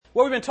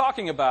What we've been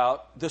talking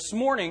about, this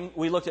morning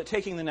we looked at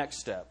taking the next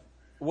step.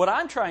 What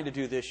I'm trying to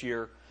do this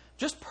year,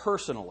 just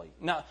personally.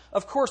 Now,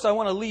 of course, I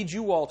want to lead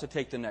you all to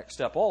take the next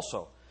step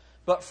also.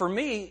 But for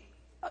me,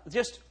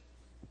 just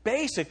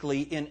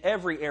basically in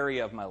every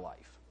area of my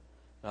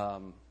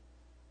life.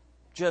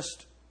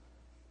 Just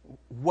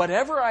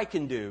whatever I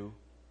can do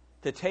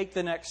to take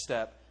the next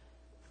step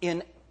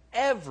in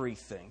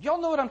everything.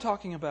 Y'all know what I'm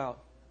talking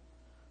about?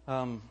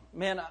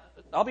 Man,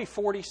 I'll be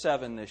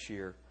 47 this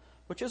year,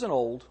 which isn't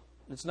old.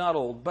 It's not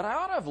old, but I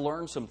ought to have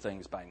learned some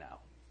things by now.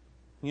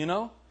 You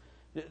know?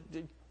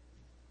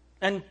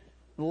 And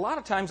a lot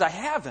of times I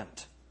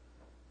haven't.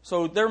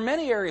 So there are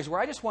many areas where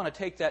I just want to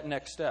take that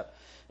next step.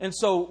 And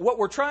so what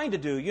we're trying to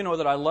do, you know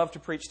that I love to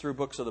preach through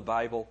books of the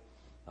Bible,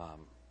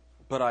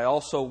 but I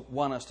also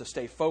want us to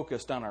stay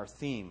focused on our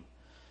theme.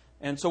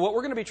 And so what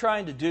we're going to be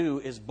trying to do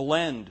is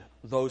blend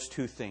those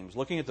two themes,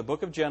 looking at the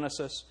book of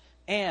Genesis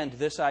and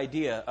this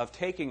idea of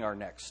taking our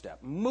next step,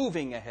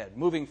 moving ahead,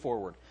 moving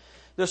forward.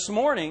 This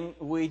morning,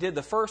 we did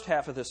the first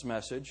half of this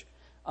message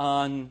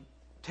on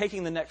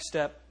taking the next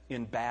step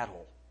in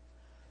battle.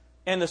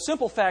 And the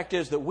simple fact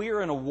is that we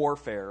are in a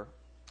warfare,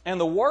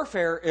 and the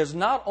warfare is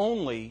not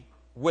only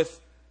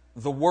with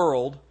the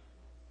world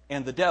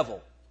and the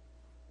devil.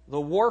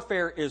 The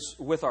warfare is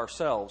with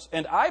ourselves.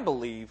 And I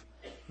believe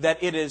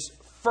that it is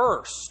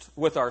first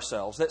with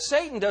ourselves, that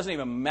Satan doesn't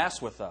even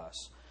mess with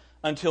us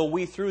until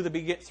we, through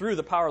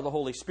the power of the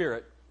Holy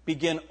Spirit,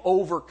 begin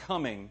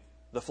overcoming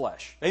the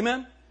flesh.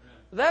 Amen?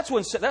 That's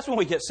when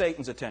we get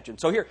Satan's attention.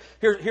 So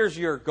here's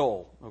your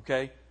goal,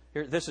 okay?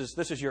 This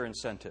is your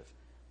incentive.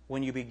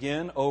 When you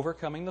begin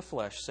overcoming the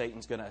flesh,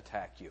 Satan's going to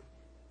attack you.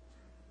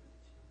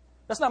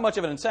 That's not much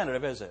of an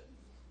incentive, is it?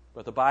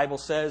 But the Bible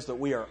says that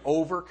we are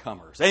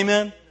overcomers.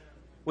 Amen?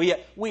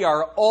 We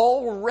are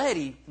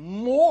already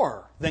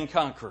more than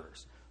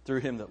conquerors through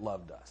Him that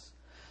loved us.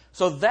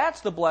 So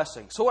that's the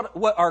blessing. So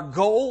what our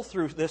goal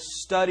through this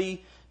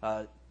study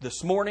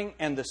this morning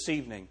and this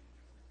evening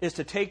is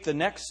to take the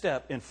next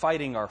step in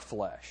fighting our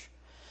flesh.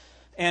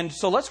 And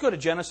so let's go to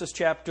Genesis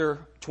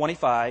chapter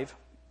 25.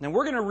 And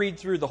we're going to read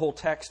through the whole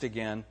text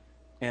again,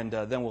 and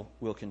then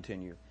we'll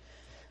continue.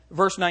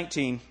 Verse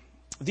 19.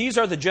 These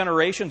are the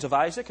generations of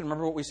Isaac. And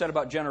remember what we said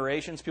about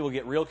generations? People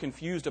get real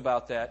confused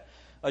about that.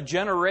 A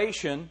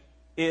generation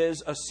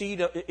is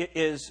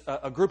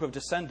a group of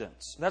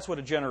descendants. That's what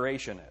a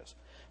generation is.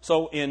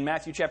 So in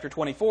Matthew chapter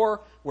 24,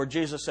 where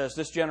Jesus says,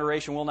 this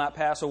generation will not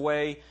pass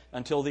away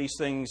until these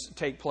things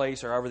take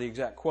place, or however the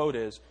exact quote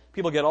is,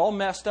 people get all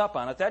messed up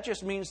on it. That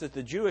just means that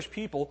the Jewish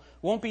people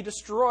won't be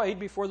destroyed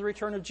before the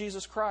return of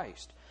Jesus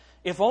Christ.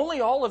 If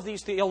only all of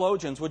these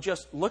theologians would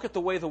just look at the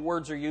way the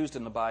words are used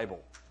in the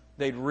Bible,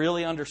 they'd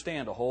really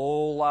understand a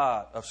whole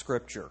lot of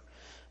Scripture.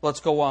 Let's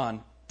go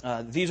on.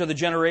 These are the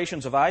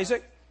generations of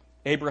Isaac,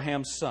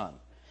 Abraham's son.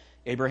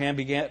 Abraham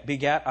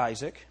begat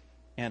Isaac.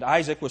 And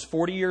Isaac was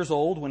 40 years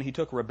old when he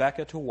took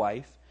Rebekah to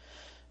wife,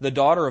 the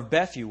daughter of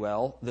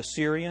Bethuel, the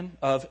Syrian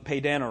of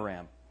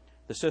Padanaram,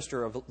 the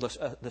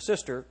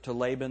sister to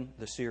Laban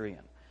the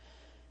Syrian.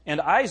 And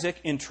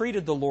Isaac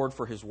entreated the Lord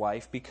for his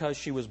wife because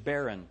she was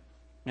barren,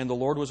 and the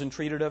Lord was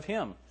entreated of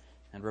him.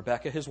 And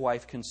Rebekah his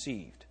wife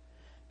conceived.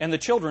 And the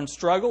children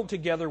struggled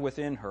together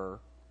within her,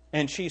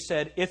 and she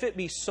said, If it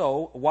be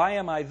so, why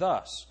am I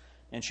thus?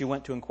 And she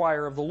went to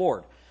inquire of the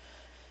Lord.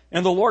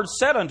 And the Lord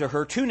said unto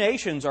her, 2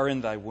 nations are in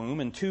thy womb,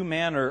 and 2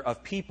 manner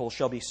of people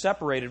shall be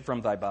separated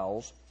from thy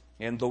bowels.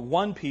 And the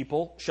one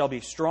people shall be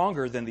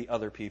stronger than the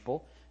other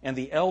people, and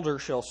the elder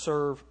shall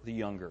serve the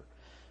younger.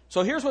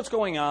 So here's what's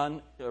going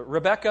on.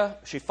 Rebekah,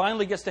 she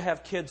finally gets to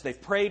have kids.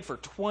 They've prayed for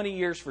 20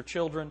 years for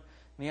children.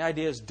 And the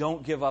idea is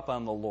don't give up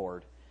on the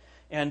Lord.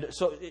 And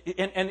so,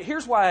 and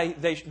here's why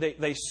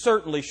they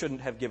certainly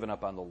shouldn't have given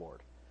up on the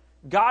Lord.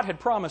 God had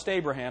promised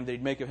Abraham that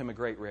He'd make of him a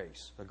great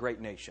race, a great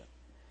nation.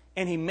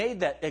 And He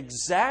made that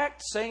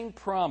exact same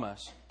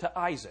promise to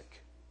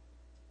Isaac.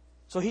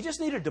 So he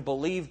just needed to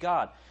believe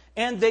God.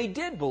 And they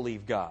did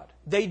believe God.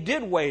 They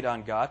did wait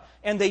on God.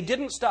 And they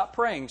didn't stop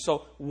praying.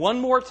 So one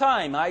more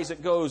time,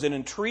 Isaac goes and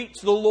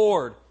entreats the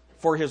Lord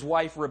for his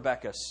wife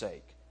Rebekah's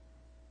sake.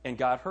 And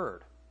God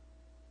heard.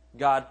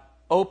 God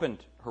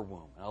opened her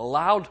womb and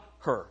allowed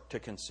her to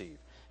conceive.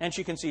 And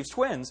she conceives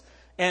twins.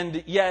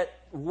 And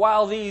yet,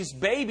 while these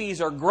babies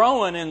are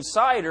growing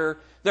inside her,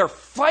 they're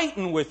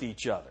fighting with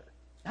each other.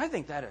 I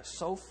think that is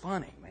so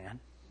funny, man.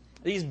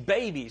 These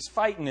babies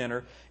fighting in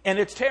her, and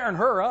it's tearing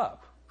her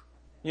up.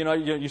 You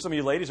know, some of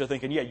you ladies are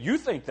thinking, yeah, you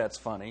think that's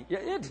funny. Yeah,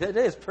 it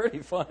is pretty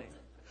funny.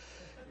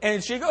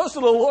 And she goes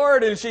to the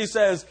Lord and she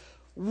says,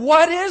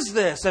 what is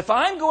this? If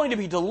I'm going to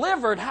be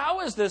delivered,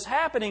 how is this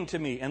happening to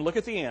me? And look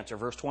at the answer,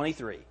 verse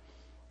 23.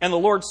 And the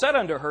Lord said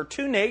unto her,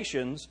 2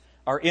 nations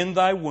are in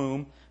thy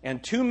womb,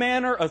 and 2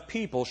 manner of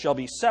people shall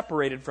be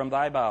separated from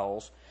thy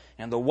bowels,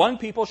 and the one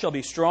people shall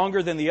be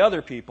stronger than the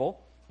other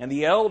people, and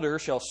the elder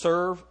shall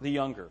serve the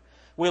younger.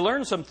 We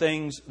learned some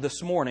things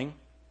this morning.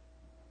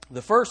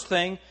 The first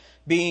thing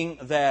being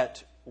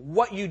that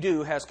what you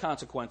do has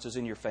consequences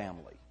in your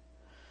family.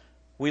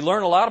 We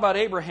learn a lot about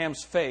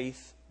Abraham's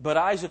faith But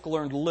Isaac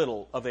learned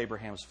little of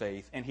Abraham's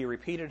faith, and he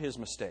repeated his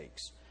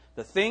mistakes.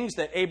 The things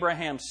that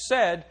Abraham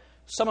said,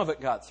 some of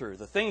it got through.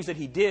 The things that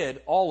he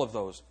did, all of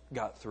those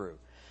got through.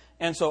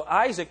 And so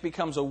Isaac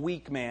becomes a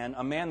weak man,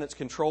 a man that's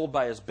controlled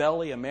by his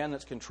belly, a man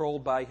that's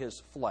controlled by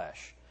his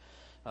flesh.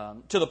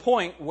 To the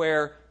point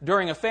where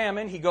during a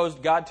famine,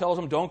 God tells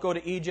him, don't go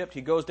to Egypt.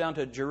 He goes down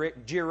to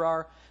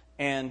Gerar,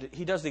 and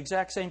he does the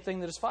exact same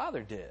thing that his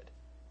father did.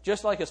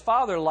 Just like his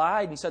father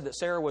lied and said that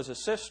Sarah was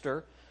his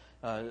sister,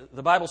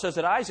 the Bible says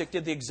that Isaac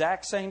did the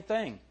exact same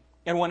thing.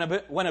 And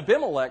when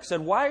Abimelech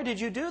said, why did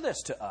you do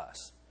this to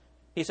us?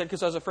 He said,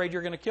 because I was afraid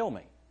you're going to kill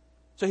me.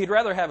 So he'd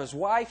rather have his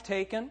wife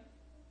taken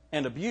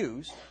and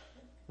abused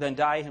than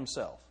die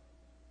himself.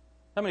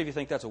 How many of you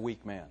think that's a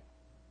weak man?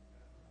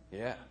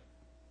 Yeah,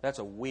 that's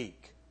a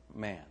weak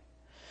man.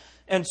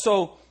 And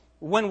so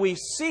when we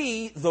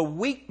see the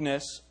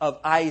weakness of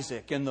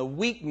Isaac and the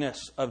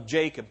weakness of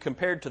Jacob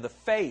compared to the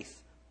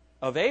faith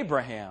of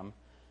Abraham,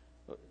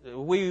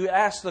 we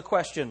ask the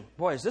question,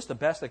 boy, is this the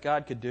best that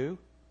God could do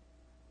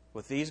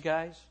with these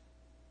guys?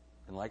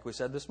 And like we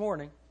said this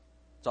morning,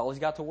 it's all He's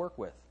got to work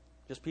with.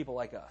 Just people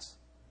like us.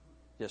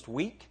 Just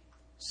weak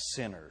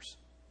sinners,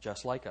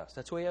 just like us.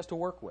 That's who He has to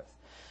work with.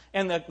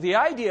 And the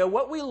idea,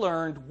 what we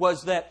learned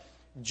was that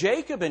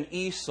Jacob and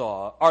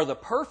Esau are the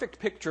perfect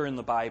picture in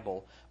the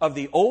Bible of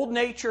the old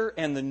nature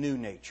and the new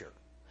nature.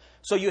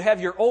 So you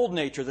have your old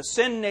nature, the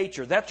sin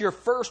nature. That's your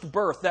first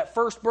birth. That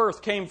first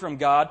birth came from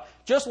God,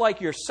 just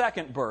like your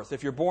second birth,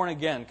 if you're born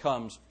again,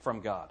 comes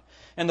from God.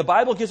 And the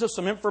Bible gives us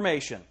some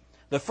information.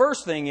 The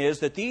first thing is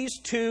that these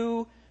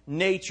two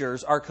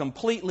natures are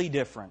completely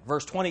different.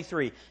 Verse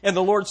 23, and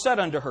the Lord said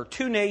unto her,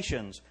 2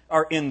 nations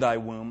are in thy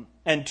womb,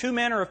 and 2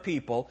 manner of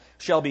people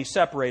shall be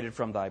separated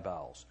from thy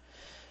bowels.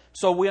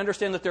 So we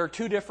understand that there are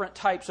 2 different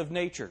types of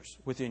natures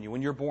within you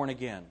when you're born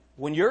again.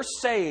 When you're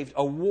saved,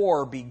 a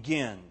war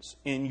begins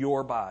in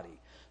your body.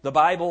 The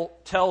Bible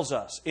tells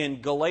us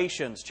in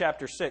Galatians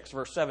chapter 6,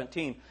 verse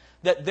 17,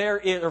 that there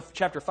is, or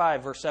chapter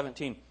 5, verse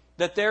 17,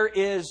 that there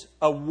is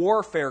a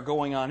warfare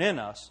going on in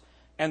us,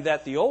 and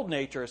that the old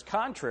nature is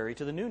contrary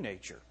to the new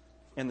nature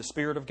in the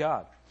Spirit of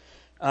God.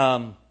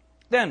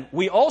 Then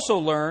we also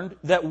learned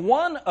that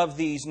one of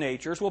these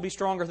natures will be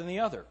stronger than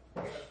the other.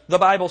 The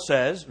Bible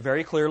says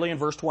very clearly in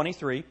verse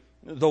 23,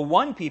 the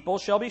one people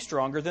shall be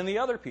stronger than the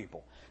other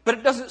people. But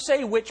it doesn't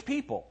say which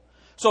people.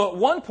 So at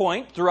one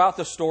point throughout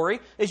the story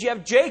is you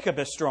have Jacob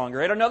is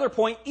stronger. At another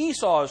point,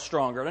 Esau is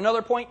stronger. At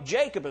another point,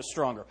 Jacob is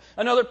stronger.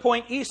 Another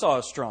point, Esau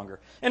is stronger.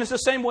 And it's the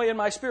same way in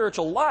my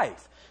spiritual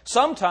life.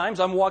 Sometimes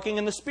I'm walking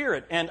in the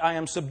Spirit and I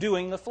am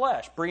subduing the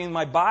flesh, bringing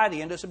my body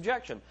into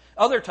subjection.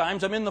 Other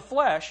times I'm in the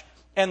flesh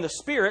and the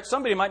Spirit,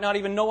 somebody might not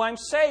even know I'm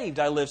saved.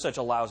 I live such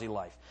a lousy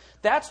life.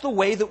 That's the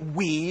way that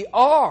we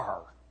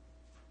are.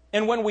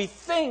 And when we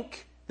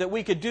think that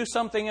we could do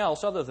something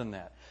else other than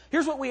that,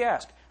 here's what we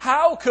ask.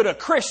 How could a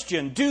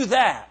Christian do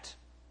that?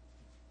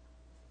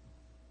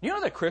 You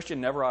know that a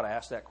Christian never ought to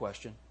ask that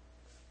question?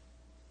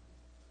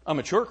 A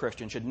mature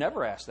Christian should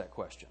never ask that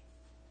question.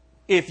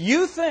 If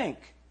you think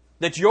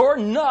that you're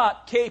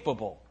not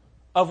capable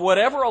of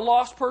whatever a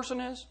lost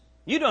person is,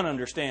 you don't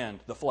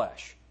understand the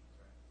flesh.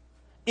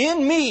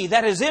 In me,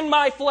 that is in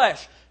my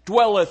flesh,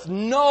 dwelleth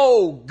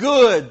no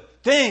good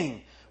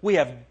thing. We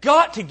have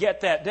got to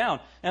get that down.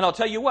 And I'll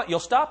tell you what, you'll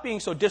stop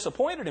being so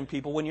disappointed in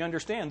people when you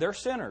understand they're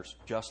sinners,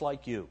 just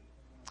like you.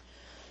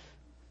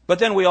 But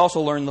then we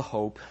also learn the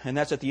hope, and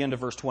that's at the end of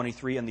verse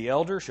 23, and the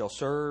elder shall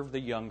serve the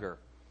younger.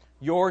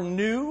 Your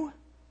new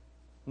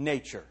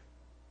nature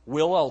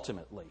will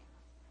ultimately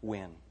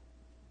win.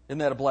 Isn't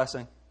that a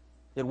blessing?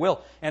 It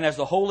will. And as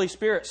the Holy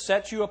Spirit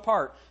sets you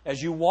apart,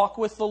 as you walk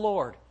with the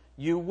Lord,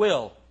 you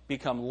will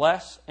become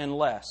less and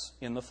less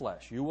in the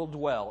flesh. You will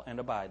dwell and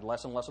abide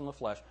less and less in the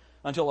flesh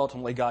until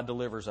ultimately God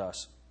delivers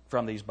us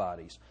from these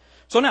bodies.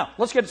 So now,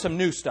 let's get to some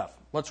new stuff.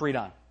 Let's read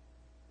on.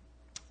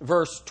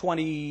 Verse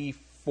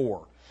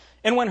 24.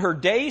 And when her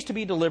days to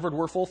be delivered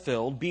were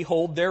fulfilled,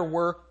 behold, there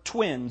were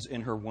twins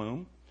in her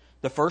womb.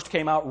 The first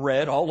came out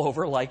red all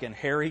over like an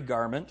hairy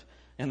garment,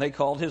 and they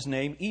called his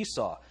name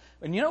Esau.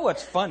 And you know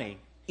what's funny?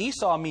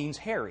 Esau means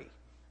hairy.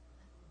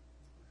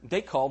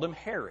 They called him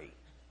Harry.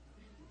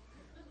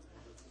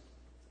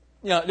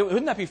 You know,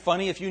 wouldn't that be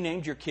funny if you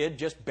named your kid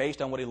just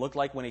based on what he looked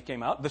like when he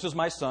came out? This is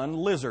my son,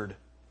 Lizard.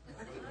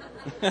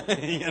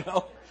 You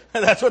know,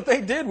 that's what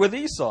they did with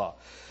Esau.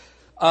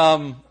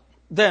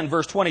 Then,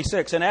 verse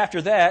 26, and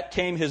after that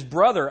came his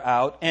brother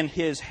out, and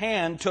his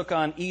hand took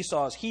on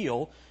Esau's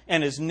heel,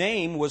 and his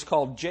name was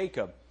called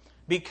Jacob.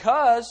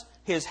 Because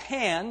his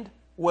hand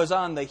was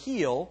on the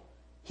heel,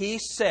 he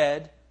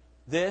said,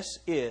 this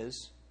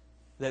is,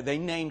 that they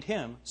named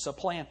him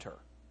supplanter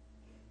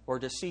or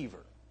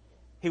deceiver.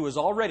 He was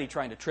already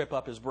trying to trip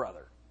up his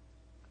brother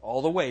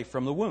all the way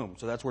from the womb.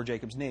 So that's where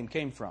Jacob's name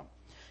came from.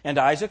 And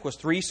Isaac was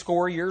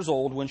 80 years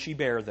old when she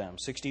bare them,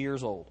 60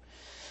 years old.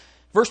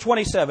 Verse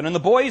 27, and the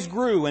boys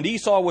grew, and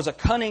Esau was a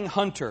cunning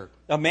hunter,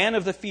 a man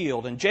of the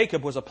field, and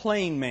Jacob was a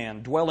plain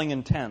man, dwelling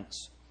in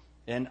tents.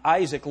 And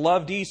Isaac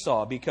loved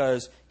Esau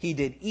because he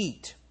did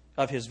eat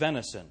of his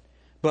venison,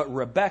 but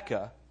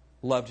Rebekah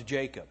loved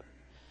Jacob.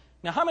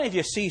 Now, how many of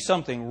you see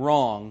something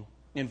wrong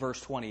in verse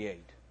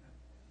 28?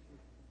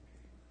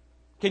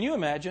 Can you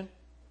imagine?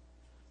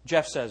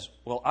 Jeff says,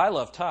 well, I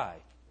love Ty.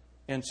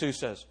 And Sue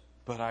says,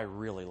 but I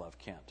really love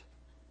Kent.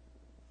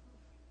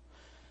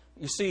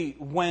 You see,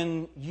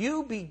 when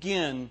you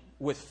begin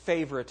with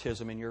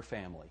favoritism in your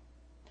family,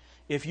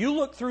 if you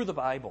look through the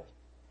Bible,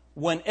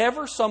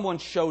 whenever someone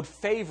showed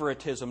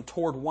favoritism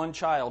toward one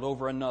child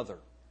over another,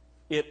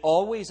 it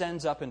always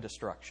ends up in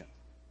destruction.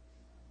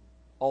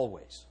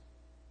 Always.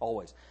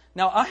 Always.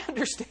 Now, I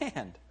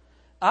understand.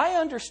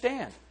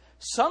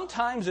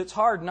 Sometimes it's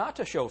hard not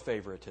to show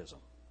favoritism.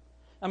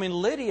 I mean,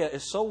 Lydia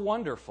is so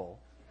wonderful.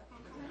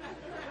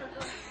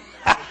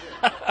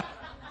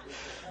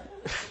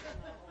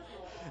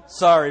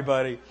 Sorry,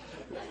 buddy.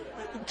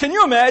 Can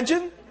you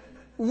imagine?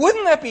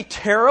 Wouldn't that be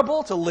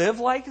terrible to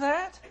live like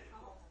that?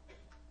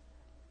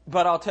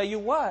 But I'll tell you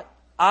what,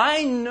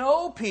 I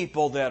know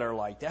people that are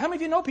like that. How many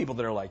of you know people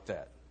that are like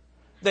that?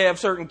 They have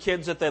certain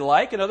kids that they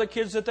like and other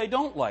kids that they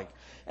don't like.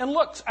 And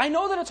look, I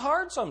know that it's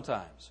hard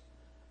sometimes,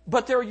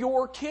 but they're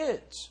your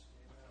kids.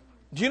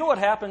 Do you know what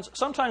happens?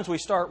 Sometimes we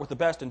start with the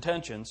best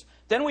intentions,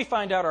 then we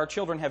find out our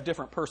children have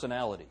different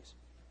personalities.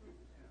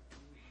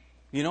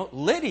 You know,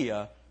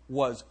 Lydia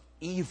was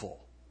evil.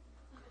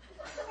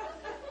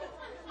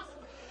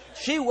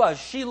 She was.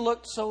 She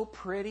looked so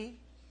pretty.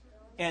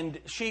 And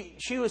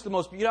she was the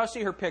most, I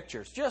see her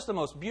pictures, just the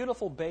most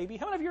beautiful baby.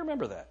 How many of you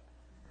remember that?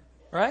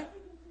 Right?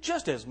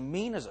 Just as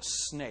mean as a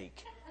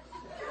snake.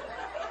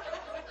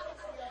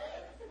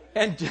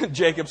 And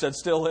Jacob said,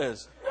 still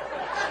is.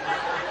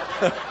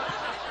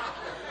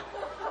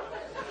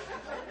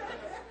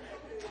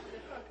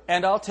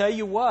 And I'll tell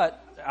you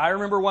what, I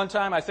remember one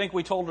time, I think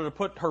we told her to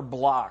put her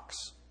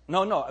blocks.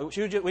 No,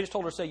 we just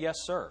told her to say, yes,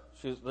 sir.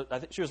 I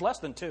think she was less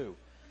than 2,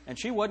 and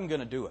she wasn't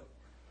going to do it.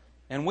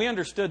 And we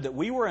understood that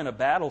we were in a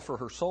battle for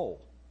her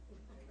soul.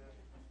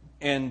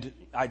 And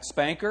I'd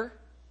spank her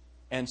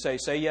and say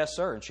yes,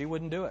 sir, and she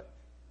wouldn't do it.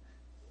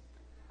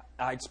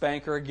 I'd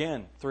spank her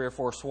again, 3 or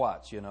 4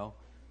 swats, and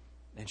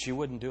she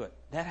wouldn't do it.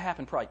 That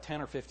happened probably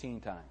 10 or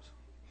 15 times.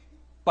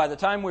 By the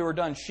time we were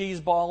done, she's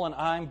bawling,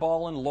 I'm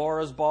bawling,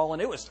 Laura's bawling.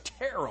 It was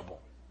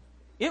terrible.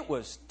 It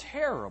was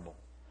terrible.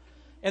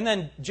 And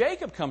then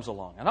Jacob comes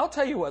along, and I'll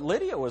tell you what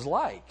Lydia was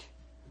like.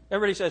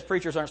 Everybody says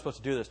preachers aren't supposed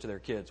to do this to their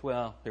kids.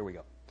 Well, here we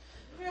go.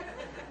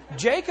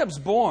 Jacob's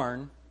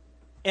born,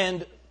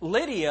 and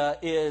Lydia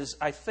is,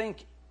 I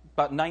think,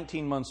 about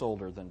 19 months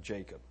older than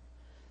Jacob.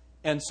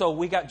 And so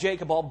we got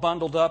Jacob all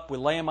bundled up. We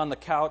lay him on the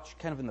couch,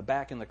 kind of in the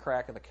back in the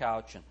crack of the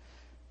couch. And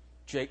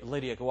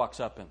Lydia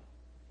walks up and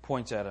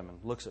points at him and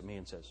looks at me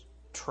and says,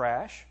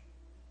 trash?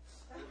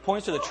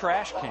 Points to the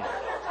trash can.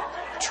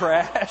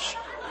 Trash?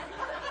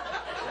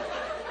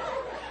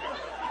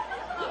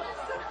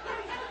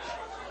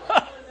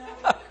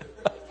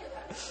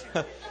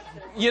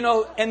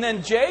 And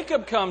then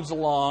Jacob comes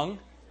along,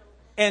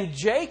 and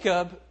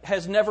Jacob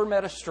has never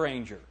met a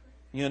stranger.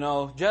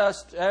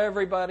 Just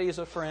everybody's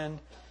a friend.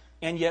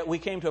 And yet we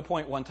came to a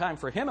point one time,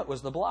 for him it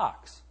was the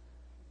blocks.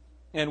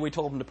 And we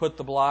told him to put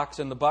the blocks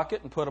in the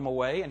bucket and put them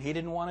away, and he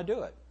didn't want to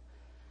do it.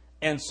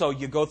 And so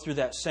you go through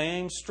that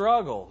same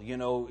struggle.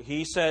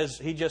 He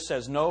just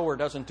says no or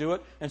doesn't do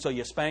it, and so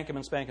you spank him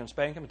and spank him and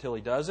spank him until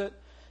he does it.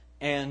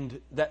 And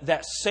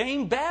that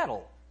same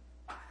battle.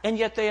 And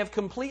yet they have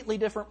completely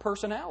different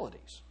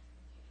personalities.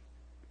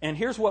 And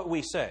here's what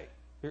we say.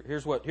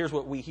 Here's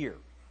what we hear.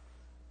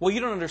 Well, you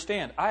don't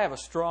understand. I have a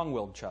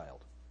strong-willed child.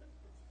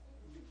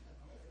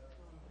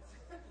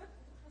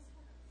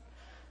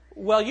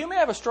 Well, you may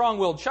have a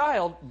strong-willed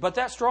child, but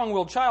that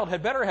strong-willed child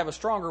had better have a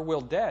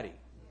stronger-willed daddy.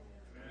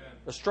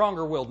 A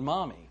stronger-willed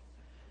mommy.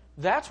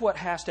 That's what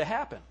has to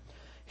happen.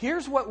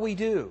 Here's what we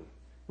do.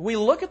 We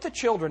look at the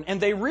children, and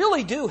they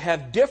really do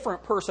have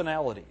different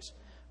personalities.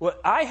 Well,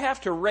 I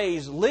have to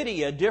raise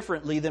Lydia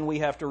differently than we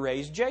have to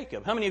raise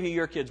Jacob. How many of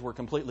your kids were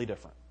completely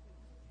different?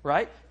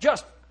 Right?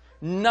 Just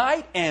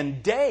night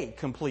and day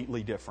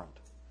completely different.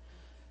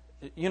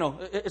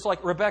 It's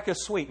like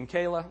Rebecca's sweet and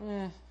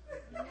Kayla,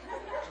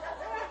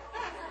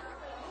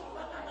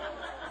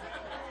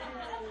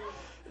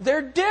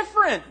 They're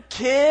different.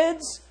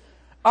 Kids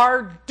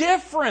are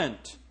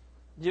different.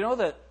 You know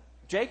that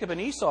Jacob and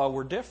Esau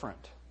were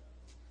different.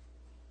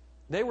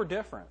 They were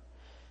different.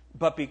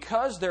 But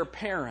because their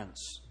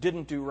parents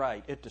didn't do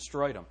right, it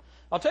destroyed them.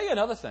 I'll tell you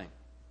another thing.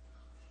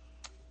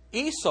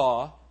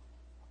 Esau,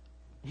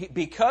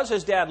 because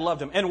his dad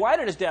loved him, and why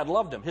did his dad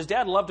love him? His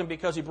dad loved him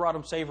because he brought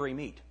him savory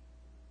meat.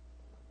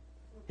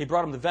 He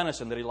brought him the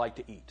venison that he liked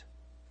to eat.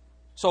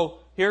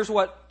 So here's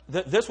what,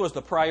 this was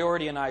the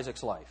priority in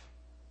Isaac's life.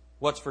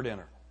 What's for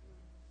dinner?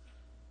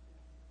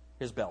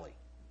 His belly.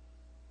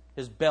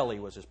 His belly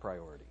was his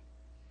priority.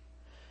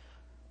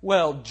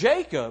 Well,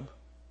 Jacob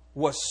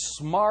was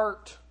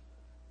smart,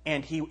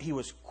 and he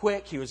was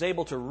quick. He was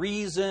able to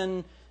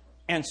reason.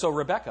 And so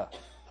Rebekah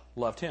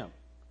loved him.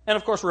 And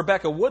of course,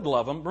 Rebekah would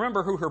love him.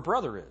 Remember who her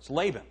brother is,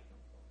 Laban.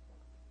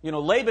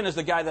 Laban is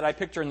the guy that I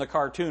picture in the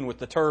cartoon with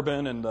the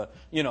turban and the,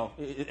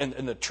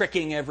 and the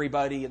tricking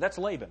everybody. That's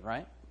Laban,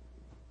 right?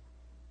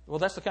 Well,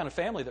 that's the kind of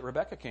family that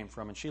Rebekah came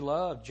from, and she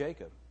loved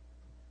Jacob.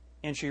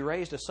 And she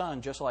raised a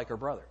son just like her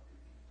brother.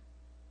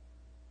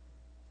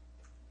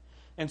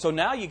 And so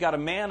now you got a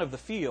man of the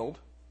field,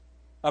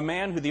 a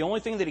man who the only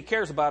thing that he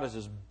cares about is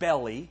his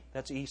belly.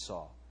 That's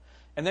Esau.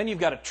 And then you've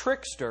got a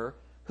trickster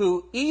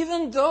who,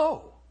 even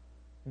though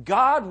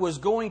God was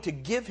going to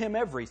give him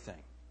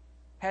everything,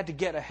 had to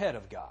get ahead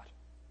of God.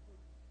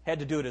 Had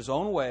to do it his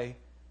own way,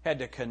 had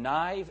to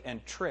connive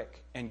and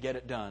trick and get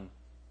it done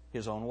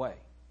his own way.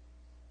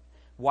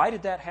 Why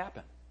did that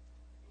happen?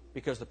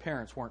 Because the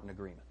parents weren't in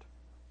agreement.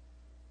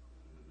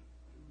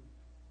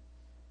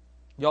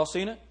 Y'all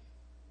seen it?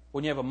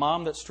 When you have a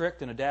mom that's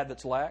strict and a dad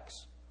that's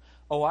lax?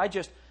 Oh,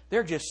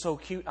 they're just so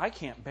cute. I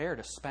can't bear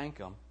to spank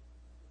them.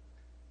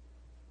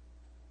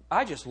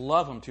 I just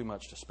love them too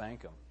much to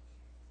spank them.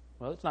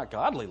 Well, it's not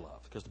godly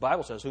love, because the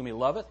Bible says, whom he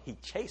loveth, he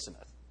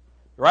chasteneth.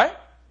 Right?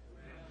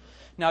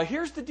 Now,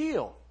 here's the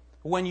deal.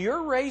 When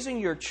you're raising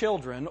your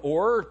children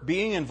or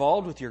being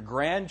involved with your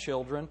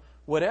grandchildren,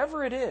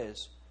 whatever it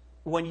is,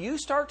 when you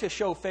start to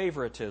show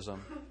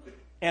favoritism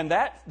and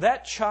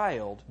that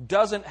child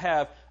doesn't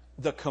have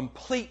the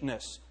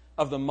completeness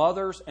of the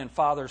mother's and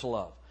father's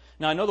love.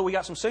 Now, I know that we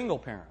got some single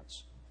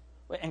parents,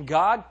 and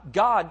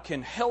God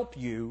can help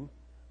you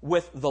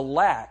with the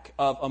lack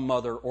of a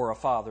mother or a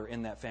father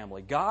in that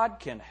family. God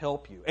can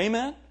help you.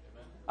 Amen?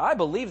 I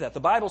believe that.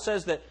 The Bible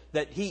says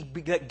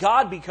that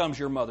God becomes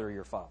your mother or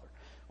your father.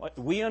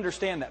 We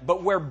understand that.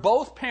 But where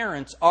both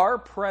parents are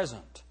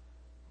present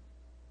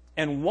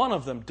and one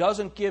of them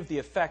doesn't give the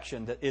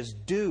affection that is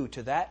due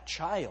to that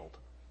child,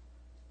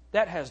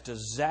 that has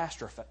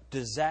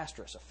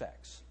disastrous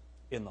effects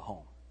in the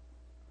home.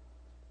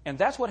 And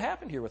that's what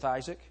happened here with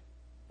Isaac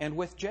and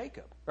with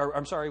Jacob.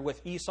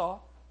 With Esau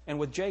and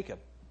with Jacob.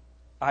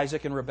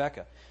 Isaac and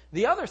Rebekah.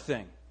 The other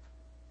thing,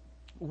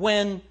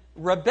 when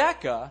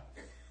Rebekah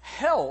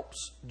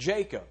helps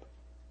Jacob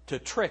to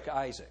trick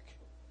Isaac.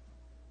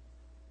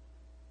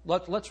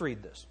 Let's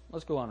read this.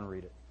 Let's go on and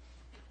read it.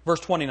 Verse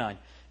 29.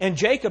 And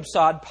Jacob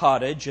sawed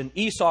pottage, and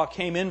Esau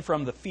came in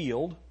from the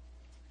field,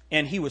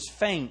 and he was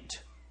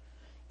faint.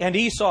 And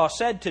Esau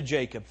said to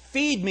Jacob,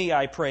 Feed me,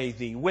 I pray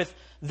thee, with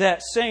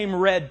that same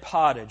red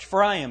pottage,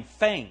 for I am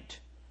faint.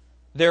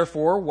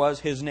 Therefore was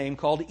his name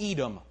called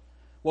Edom.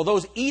 Well,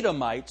 those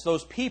Edomites,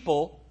 those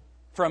people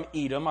from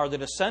Edom, are the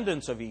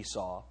descendants of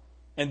Esau,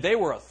 and they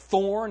were a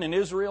thorn in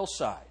Israel's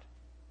side.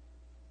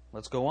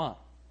 Let's go on.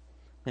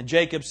 And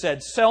Jacob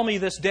said, Sell me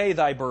this day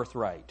thy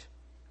birthright.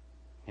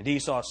 And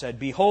Esau said,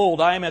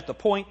 Behold, I am at the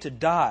point to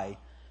die,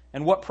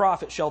 and what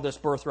profit shall this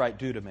birthright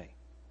do to me?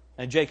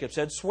 And Jacob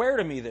said, Swear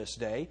to me this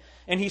day.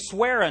 And he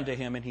sware unto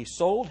him, and he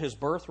sold his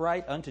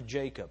birthright unto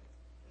Jacob.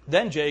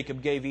 Then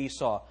Jacob gave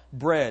Esau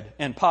bread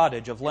and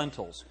pottage of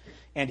lentils.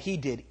 And he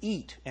did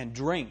eat and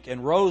drink,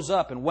 and rose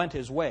up and went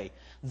his way.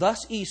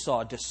 Thus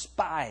Esau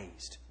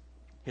despised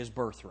his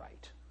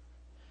birthright.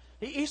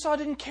 Esau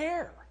didn't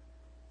care.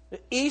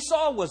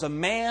 Esau was a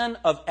man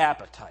of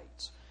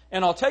appetites.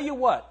 And I'll tell you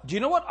what, do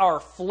you know what our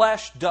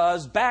flesh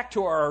does? Back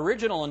to our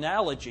original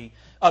analogy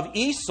of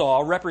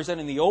Esau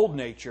representing the old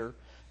nature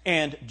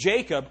and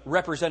Jacob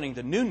representing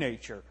the new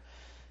nature.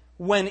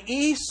 When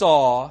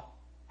Esau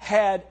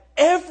had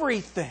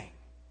everything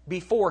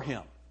before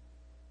him,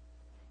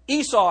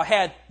 Esau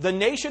had the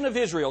nation of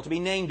Israel to be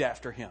named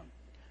after him,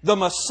 the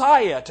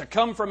Messiah to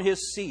come from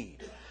his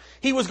seed.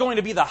 He was going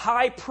to be the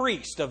high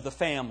priest of the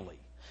family.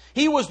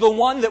 He was the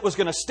one that was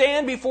going to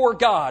stand before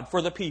God for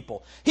the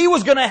people. He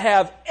was going to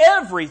have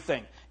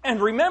everything.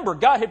 And remember,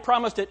 God had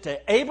promised it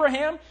to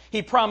Abraham.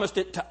 He promised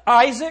it to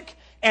Isaac.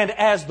 And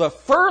as the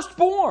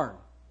firstborn,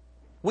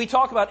 we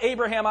talk about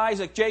Abraham,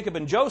 Isaac, Jacob,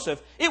 and Joseph.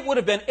 It would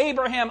have been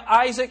Abraham,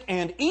 Isaac,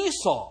 and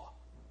Esau.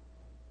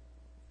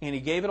 And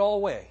he gave it all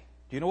away.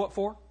 Do you know what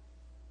for?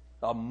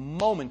 A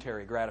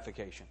momentary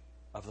gratification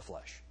of the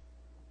flesh.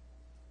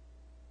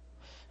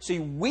 See,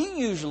 we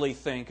usually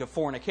think of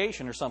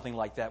fornication or something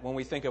like that when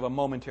we think of a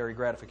momentary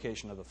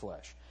gratification of the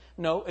flesh.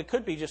 No, it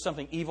could be just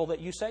something evil that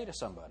you say to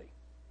somebody.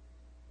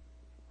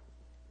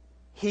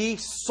 He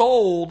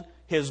sold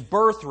his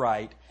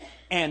birthright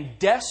and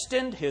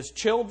destined his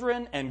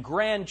children and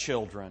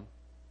grandchildren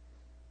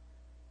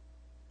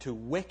to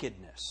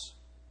wickedness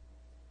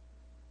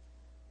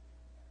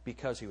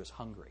because he was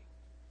hungry.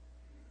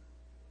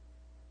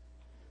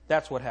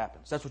 That's what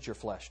happens. That's what your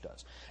flesh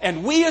does.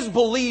 And we as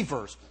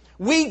believers,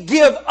 we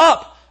give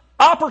up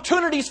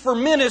opportunities for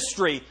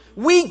ministry.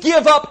 We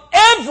give up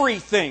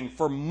everything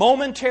for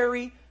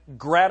momentary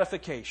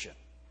gratification.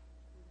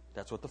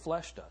 That's what the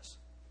flesh does.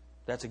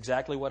 That's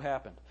exactly what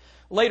happened.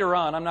 Later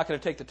on, I'm not going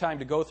to take the time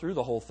to go through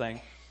the whole thing,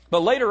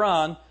 but later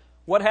on,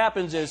 what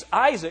happens is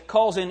Isaac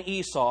calls in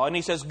Esau and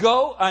he says,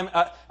 Go,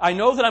 I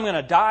know that I'm going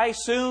to die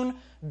soon.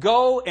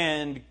 Go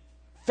and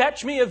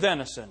fetch me a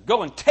venison.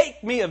 Go and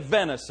take me a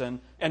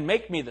venison and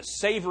make me the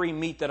savory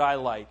meat that I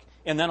like,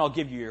 and then I'll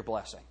give you your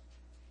blessing.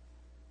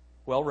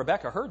 Well,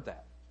 Rebekah heard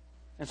that.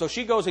 And so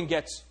she goes and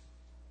gets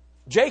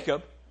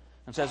Jacob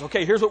and says,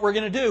 Okay, here's what we're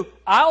going to do.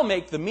 I'll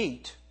make the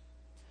meat,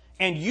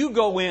 and you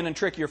go in and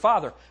trick your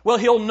father. Well,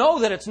 he'll know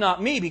that it's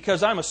not me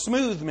because I'm a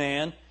smooth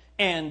man,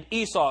 And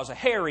Esau is a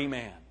hairy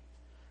man.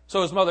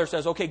 So his mother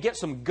says, okay, get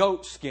some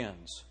goat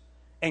skins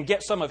and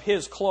get some of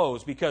his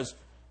clothes, because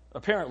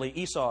apparently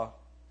Esau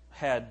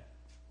had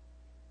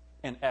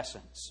an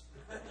essence.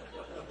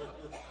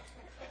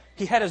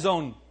 He had his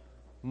own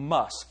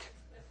musk.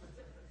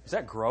 Is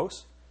that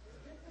gross?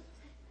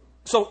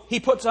 So he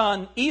puts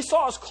on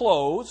Esau's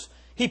clothes.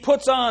 He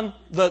puts on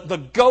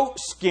the goat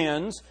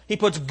skins. He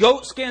puts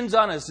goat skins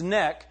on his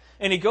neck,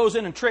 and he goes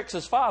in and tricks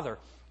his father.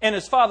 And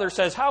his father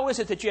says, how is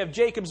it that you have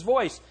Jacob's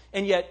voice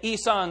and yet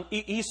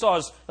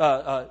Esau's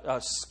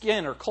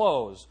skin or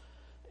clothes?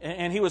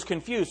 And he was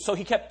confused, so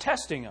he kept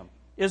testing him.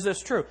 Is this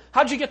true?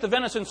 How did you get the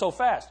venison so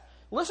fast?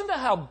 Listen to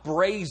how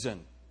brazen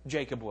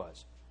Jacob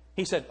was.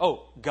 He said,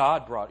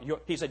 God brought it.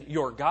 He said,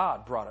 your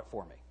God brought it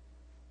for me.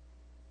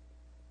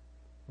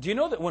 Do you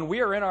know that when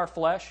we are in our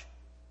flesh,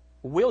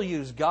 we'll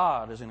use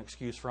God as an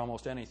excuse for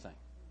almost anything?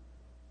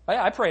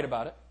 I prayed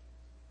about it.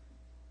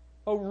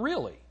 Oh,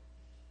 really?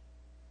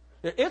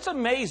 It's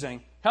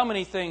amazing how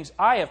many things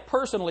I have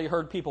personally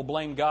heard people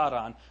blame God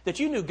on that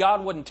you knew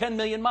God wasn't 10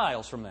 million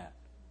miles from that.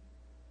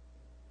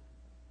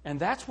 And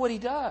that's what he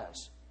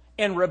does.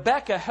 And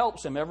Rebekah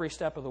helps him every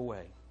step of the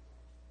way.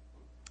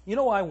 You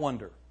know, I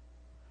wonder,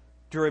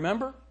 do you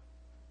remember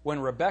when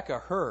Rebekah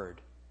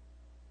heard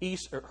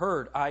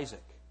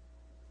Isaac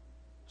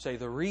say,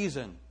 the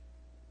reason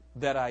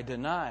that I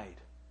denied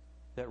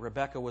that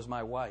Rebekah was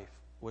my wife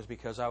was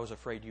because I was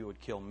afraid you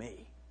would kill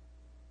me?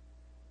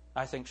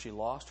 I think she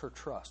lost her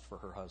trust for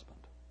her husband.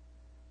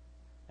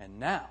 And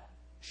now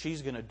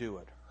she's going to do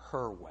it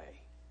her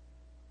way.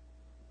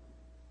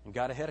 And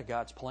got ahead of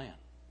God's plan.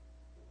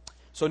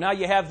 So now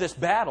you have this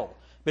battle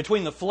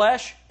between the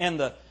flesh and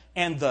the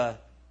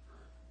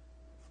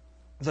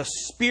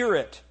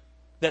spirit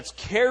that's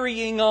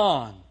carrying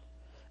on.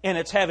 And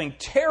it's having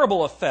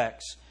terrible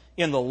effects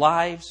in the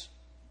lives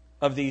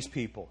of these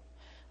people.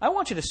 I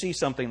want you to see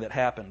something that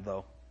happened,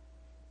 though.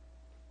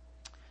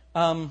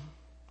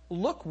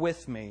 Look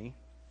with me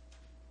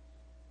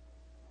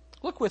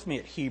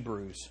at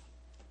Hebrews.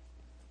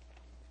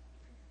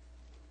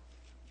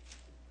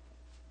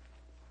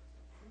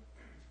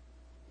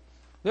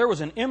 There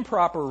was an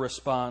improper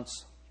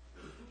response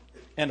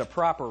and a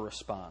proper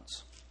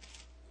response.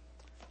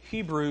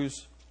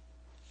 Hebrews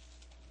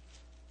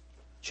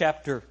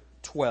chapter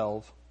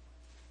 12.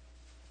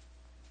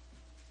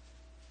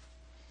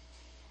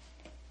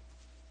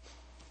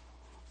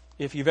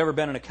 If you've ever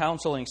been in a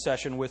counseling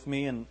session with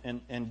me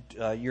and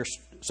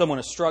someone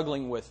is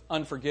struggling with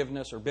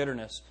unforgiveness or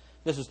bitterness,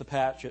 this is the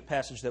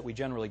passage that we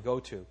generally go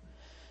to.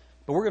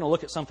 But we're going to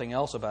look at something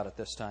else about it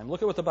this time.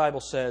 Look at what the Bible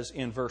says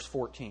in verse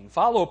 14.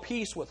 Follow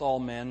peace with all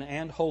men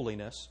and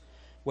holiness,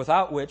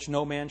 without which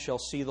no man shall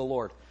see the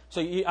Lord. So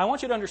I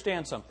want you to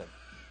understand something.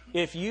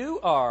 If you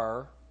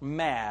are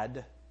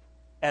mad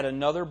at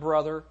another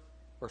brother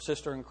or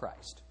sister in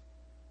Christ,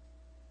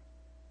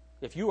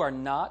 if you are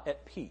not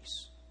at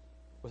peace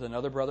with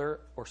another brother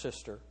or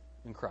sister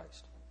in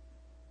Christ,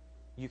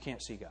 you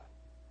can't see God.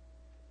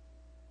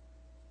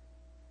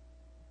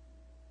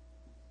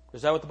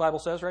 Is that what the Bible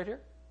says right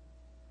here?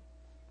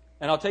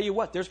 And I'll tell you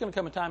what, there's going to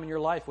come a time in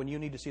your life when you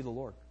need to see the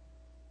Lord.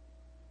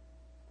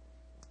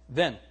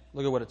 Then,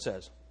 look at what it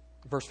says.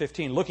 Verse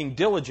 15, looking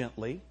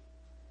diligently,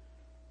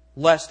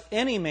 lest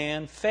any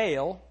man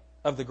fail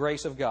of the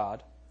grace of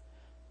God,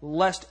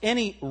 lest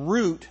any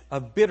root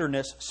of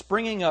bitterness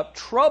springing up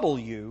trouble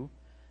you,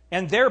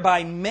 and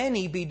thereby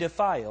many be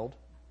defiled,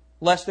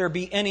 lest there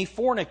be any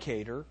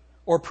fornicator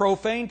or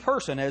profane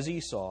person as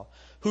Esau,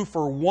 who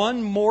for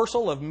one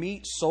morsel of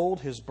meat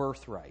sold his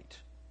birthright.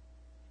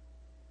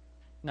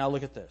 Now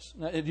look at this.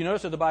 Now, do you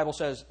notice that the Bible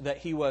says that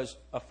he was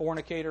a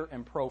fornicator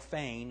and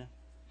profane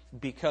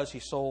because he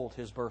sold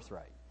his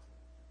birthright?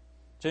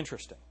 It's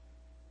interesting.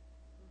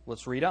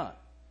 Let's read on.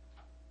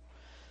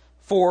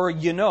 For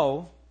you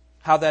know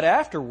how that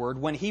afterward,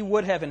 when he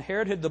would have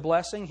inherited the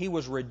blessing, he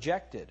was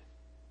rejected.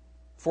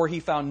 For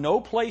he found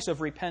no place of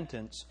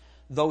repentance,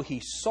 though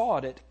he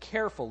sought it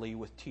carefully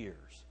with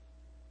tears.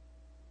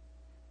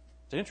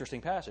 It's an interesting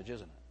passage,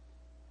 isn't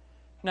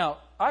it? Now,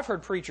 I've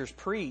heard preachers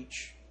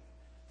preach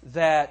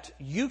that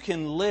you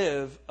can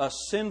live a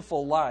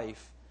sinful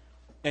life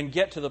and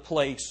get to the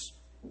place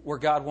where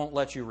God won't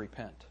let you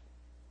repent.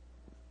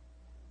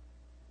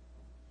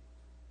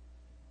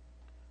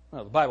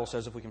 Well, the Bible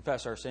says if we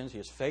confess our sins, He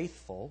is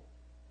faithful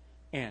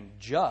and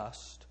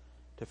just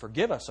to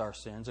forgive us our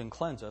sins and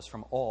cleanse us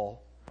from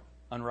all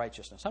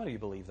unrighteousness. How many of you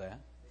believe that?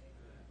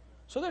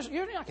 So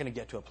you're not going to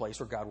get to a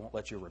place where God won't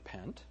let you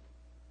repent.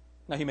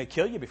 Now, He may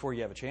kill you before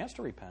you have a chance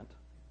to repent.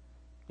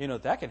 You know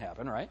that can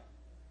happen, right?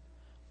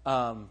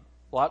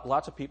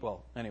 Lots of people.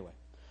 Well, anyway.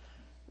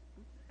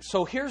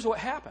 So here's what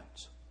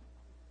happens.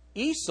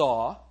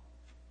 Esau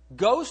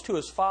goes to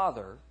his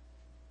father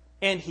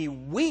and he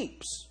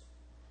weeps.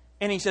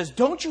 And he says,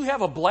 don't you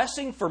have a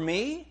blessing for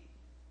me?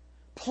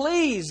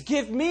 Please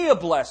give me a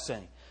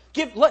blessing.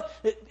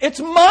 It's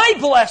my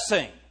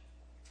blessing.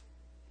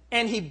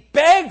 And he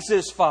begs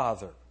his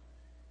father.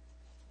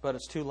 But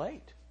it's too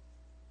late.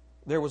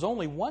 There was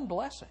only one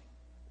blessing.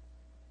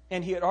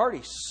 And he had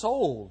already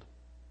sold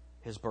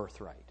his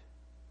birthright.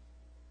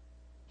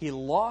 He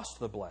lost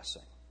the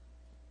blessing.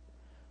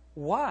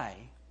 Why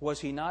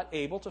was he not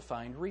able to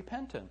find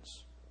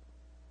repentance?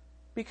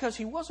 Because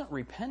he wasn't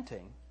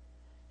repenting.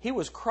 He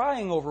was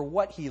crying over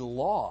what he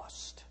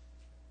lost.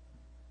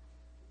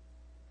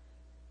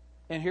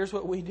 And here's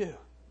what we do.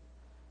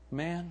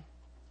 Man,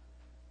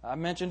 I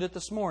mentioned it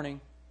this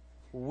morning.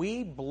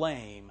 We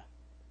blame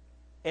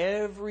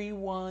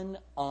everyone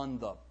on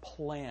the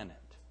planet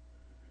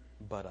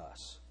but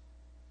us.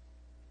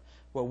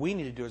 What we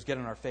need to do is get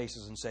on our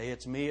faces and say,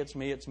 it's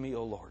me,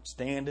 oh Lord,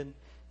 standing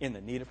in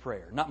the need of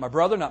prayer. Not my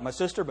brother, not my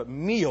sister, but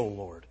me, oh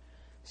Lord,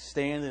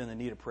 standing in the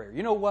need of prayer.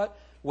 You know what?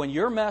 When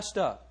you're messed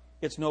up,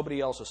 it's nobody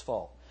else's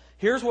fault.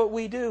 Here's what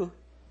we do.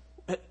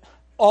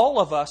 All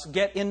of us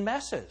get in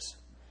messes.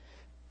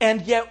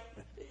 And yet,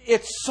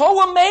 it's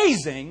so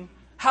amazing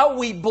how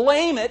we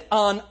blame it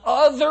on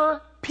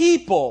other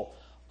people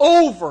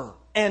over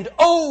and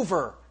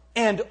over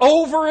and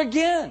over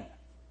again.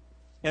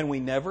 And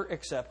we never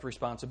accept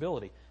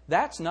responsibility.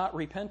 That's not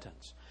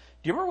repentance.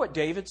 Do you remember what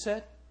David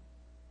said?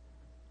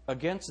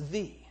 Against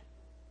thee,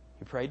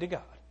 he prayed to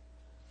God,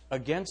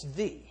 against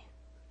thee,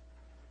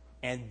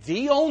 and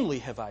thee only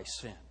have I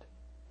sinned,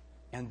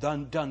 and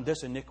done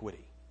this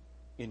iniquity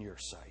in your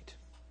sight.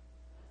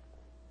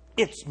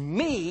 It's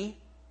me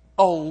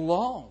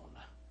alone.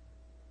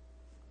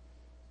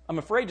 I'm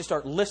afraid to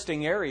start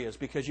listing areas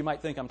because you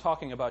might think I'm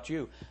talking about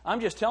you. I'm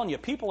just telling you,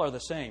 people are the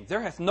same.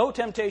 There hath no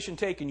temptation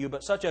taken you,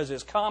 but such as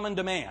is common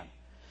to man.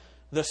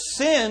 The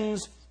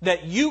sins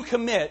that you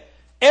commit,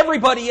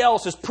 everybody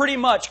else is pretty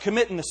much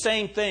committing the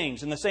same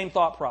things and the same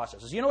thought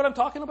processes. You know what I'm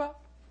talking about?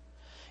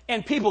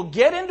 And people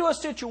get into a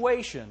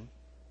situation,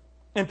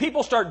 and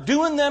people start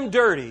doing them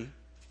dirty,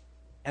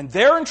 and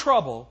they're in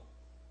trouble,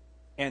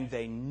 and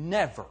they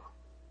never.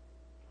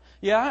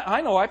 Yeah,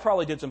 I know I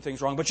probably did some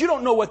things wrong, but you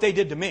don't know what they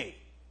did to me.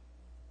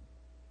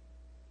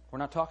 We're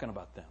not talking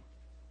about them.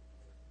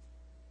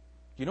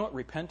 Do you know what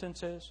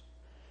repentance is?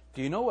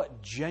 Do you know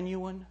what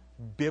genuine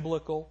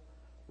biblical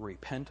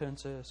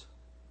repentance is?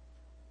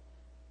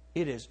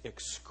 It is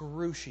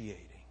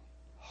excruciating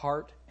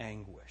heart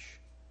anguish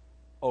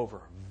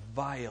over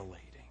violating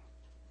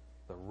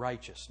the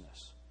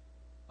righteousness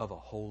of a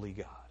holy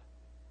God.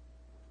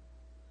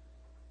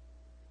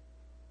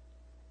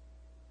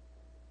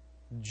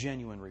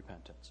 Genuine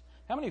repentance.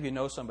 How many of you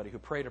know somebody who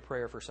prayed a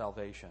prayer for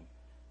salvation,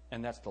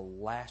 and that's the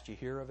last you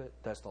hear of it?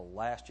 That's the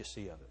last you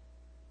see of it.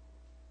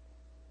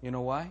 You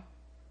know why?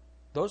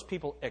 Those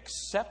people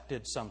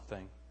accepted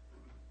something,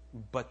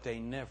 but they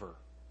never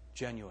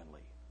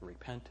genuinely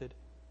repented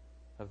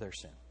of their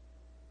sin.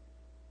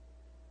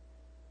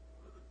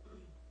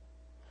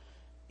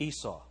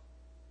 Esau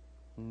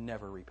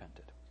never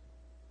repented.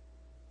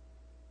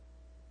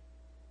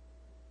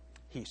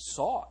 He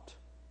sought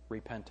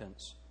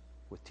repentance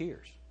with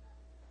tears.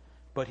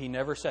 But he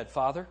never said,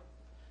 Father,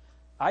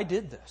 I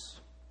did this.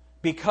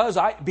 Because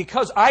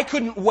I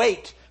couldn't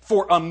wait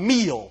for a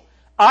meal,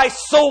 I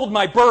sold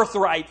my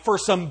birthright for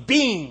some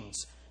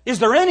beans. Is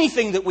there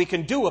anything that we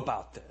can do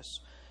about this?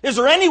 Is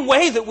there any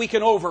way that we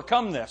can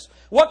overcome this?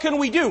 What can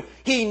we do?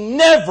 He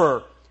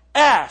never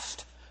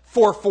asked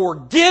for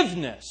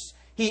forgiveness.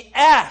 He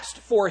asked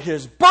for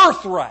his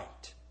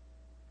birthright.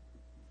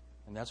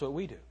 And that's what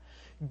we do.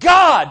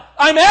 God,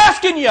 I'm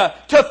asking you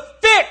to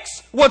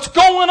fix what's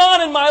going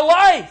on in my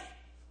life.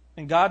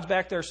 And God's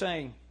back there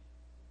saying,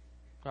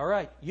 all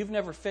right, you've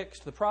never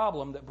fixed the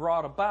problem that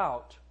brought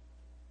about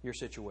your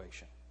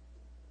situation.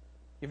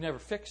 You've never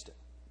fixed it.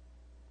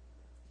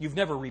 You've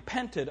never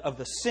repented of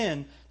the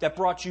sin that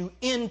brought you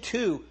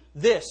into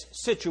this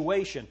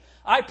situation.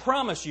 I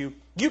promise you,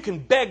 you can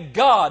beg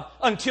God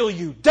until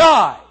you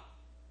die.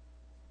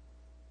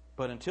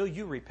 But until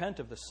you repent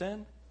of the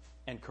sin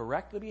and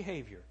correct the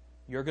behavior,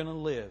 you're going to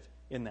live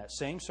in that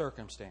same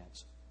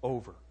circumstance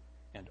over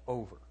and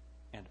over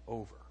and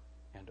over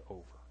and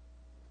over.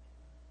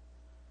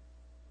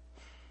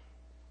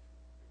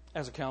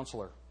 As a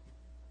counselor,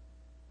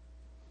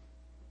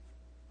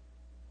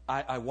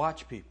 I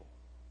watch people.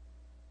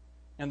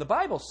 And the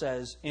Bible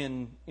says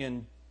in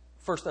 1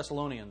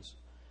 Thessalonians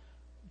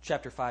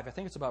chapter 5, I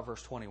think it's about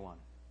verse 21,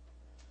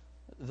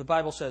 the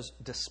Bible says,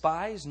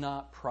 despise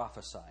not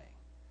prophesying.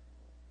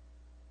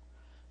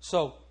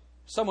 So,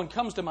 someone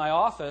comes to my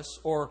office,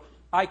 or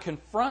I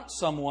confront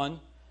someone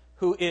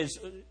who is,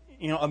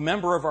 a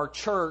member of our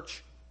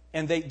church,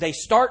 and they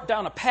start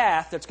down a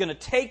path that's going to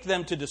take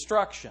them to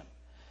destruction.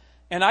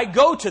 And I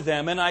go to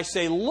them and I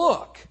say,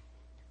 look,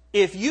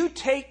 if you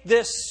take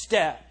this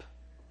step,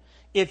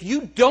 if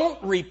you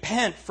don't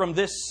repent from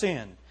this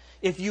sin,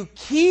 if you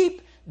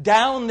keep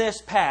down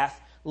this path,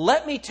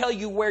 let me tell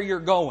you where you're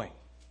going.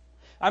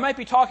 I might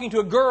be talking to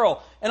a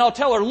girl, and I'll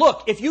tell her,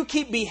 look, if you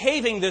keep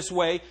behaving this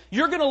way,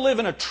 you're going to live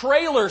in a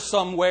trailer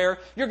somewhere.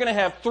 You're going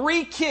to have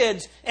 3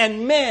 kids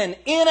and men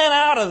in and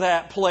out of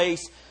that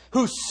place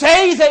who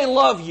say they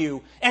love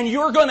you, and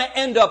you're going to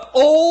end up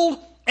old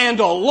and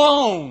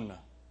alone.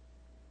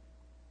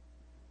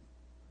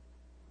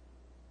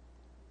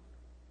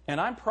 And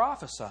I'm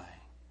prophesying,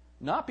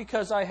 not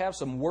because I have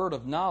some word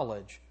of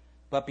knowledge,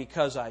 but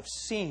because I've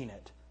seen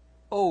it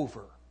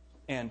over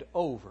and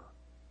over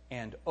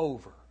and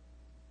over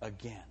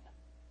again.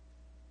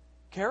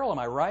 Carol, am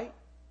I right?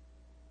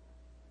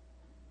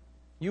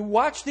 You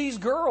watch these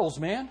girls,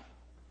 man.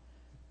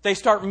 They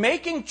start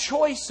making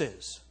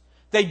choices.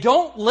 They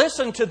don't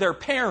listen to their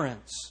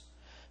parents.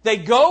 They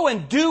go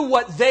and do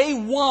what they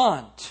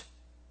want,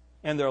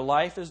 and their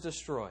life is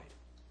destroyed.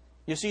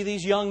 You see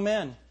these young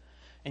men,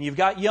 and you've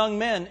got young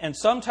men, and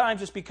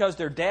sometimes it's because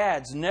their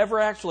dads never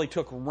actually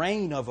took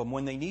reign of them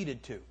when they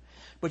needed to.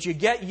 But you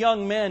get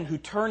young men who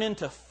turn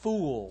into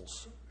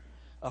fools.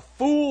 A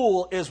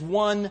fool is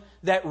one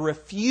that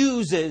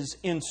refuses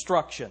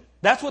instruction.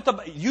 That's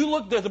what you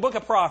look at the book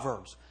of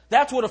Proverbs.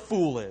 That's what a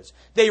fool is.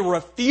 They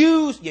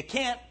refuse. You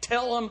can't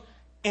tell them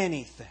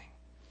anything.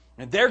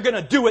 And they're going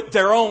to do it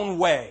their own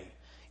way.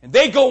 And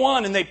they go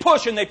on and they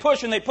push and they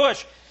push and they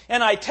push.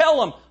 And I tell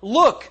them,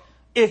 look,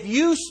 if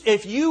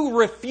you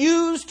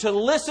refuse to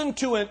listen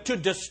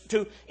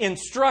to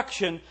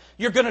instruction,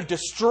 you're going to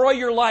destroy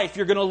your life.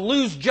 You're going to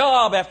lose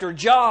job after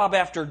job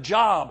after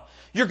job.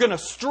 You're going to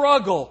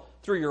struggle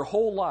through your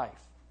whole life.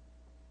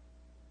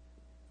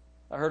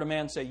 I heard a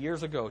man say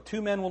years ago,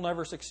 2 men will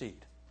never succeed.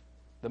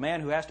 The man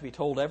who has to be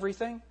told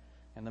everything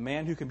and the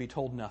man who can be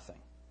told nothing.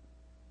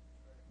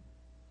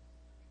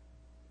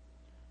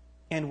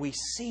 And we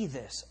see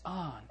this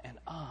on and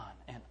on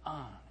and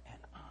on and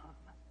on.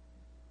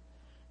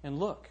 And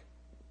look,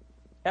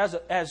 as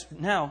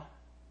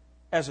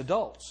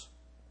adults,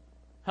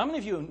 how many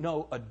of you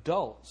know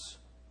adults,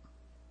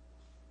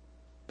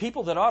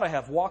 people that ought to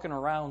have walking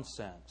around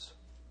sense,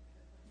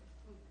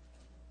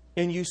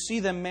 and you see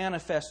them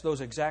manifest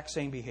those exact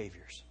same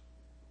behaviors?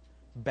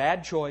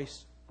 Bad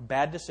choice,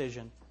 bad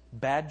decision,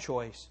 bad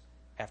choice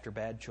after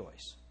bad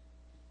choice.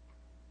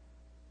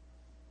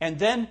 And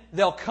then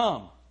they'll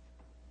come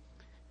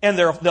and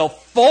they'll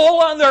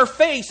fall on their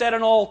face at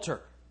an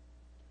altar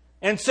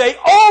and say,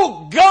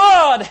 "Oh,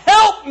 God,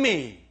 help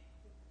me."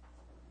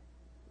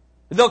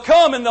 They'll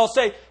come and they'll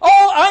say,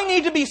 "Oh, I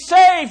need to be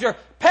saved," or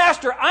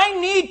 "Pastor, I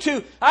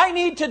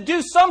need to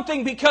do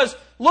something because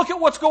look at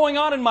what's going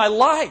on in my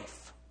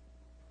life."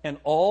 And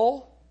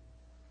all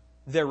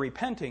they're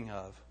repenting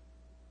of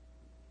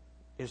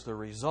is the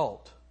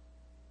result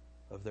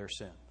of their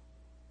sin.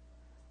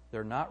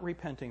 They're not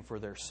repenting for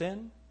their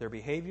sin, their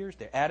behaviors,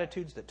 their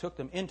attitudes that took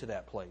them into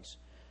that place.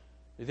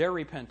 They're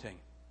repenting.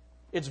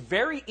 It's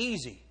very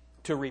easy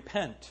to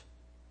repent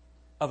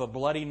of a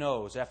bloody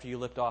nose after you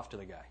lipped off to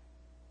the guy.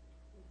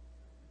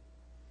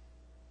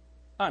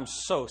 I'm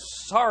so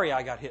sorry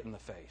I got hit in the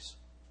face.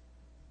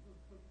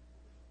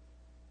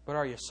 But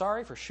are you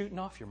sorry for shooting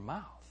off your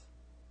mouth?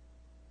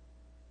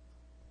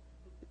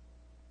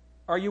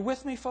 Are you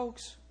with me,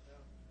 folks?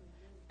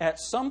 At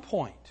some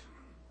point,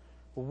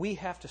 we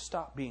have to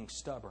stop being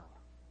stubborn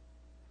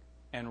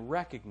and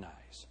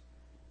recognize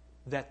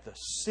that the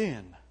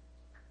sin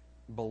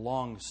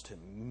belongs to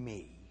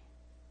me.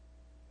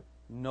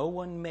 No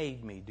one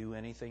made me do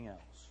anything else.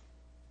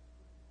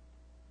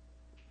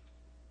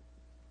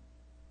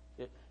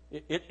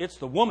 It's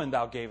the woman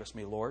thou gavest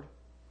me, Lord.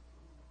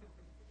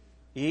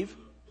 Eve,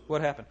 what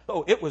happened?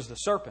 Oh, it was the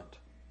serpent.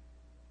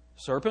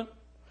 Serpent?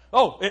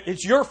 Oh,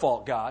 it's your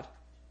fault, God.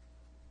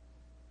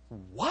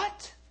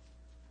 What?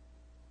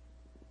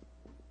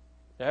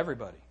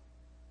 Everybody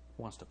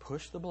wants to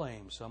push the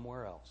blame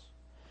somewhere else.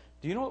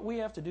 Do you know what we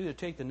have to do to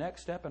take the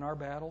next step in our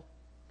battle?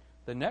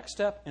 The next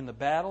step in the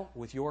battle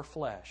with your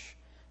flesh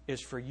is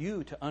for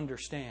you to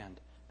understand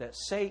that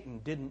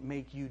Satan didn't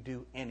make you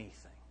do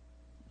anything.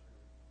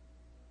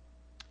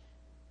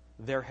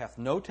 There hath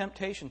no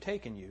temptation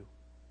taken you,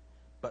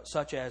 but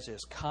such as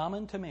is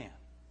common to man.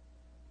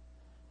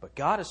 But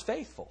God is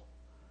faithful,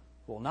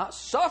 will not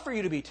suffer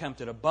you to be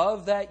tempted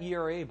above that ye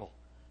are able,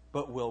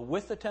 but will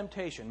with the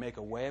temptation make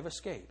a way of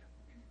escape,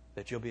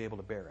 that you'll be able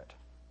to bear it.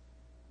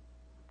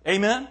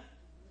 Amen?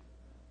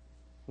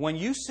 When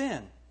you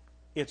sin,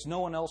 it's no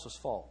one else's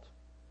fault.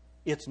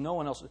 It's no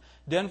one else's.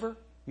 Denver,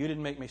 you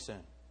didn't make me sin.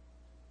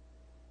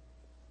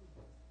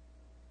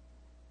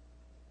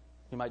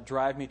 You might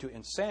drive me to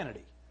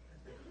insanity.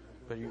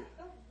 But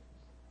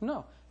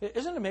no.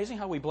 Isn't it amazing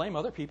how we blame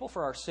other people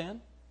for our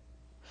sin?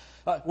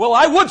 Well,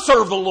 I would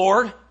serve the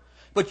Lord,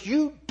 but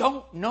you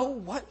don't know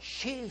what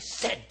she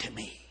said to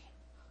me.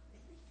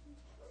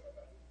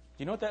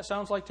 You know what that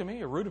sounds like to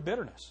me? A root of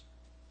bitterness.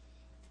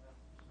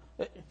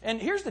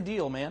 And here's the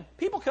deal, man.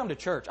 People come to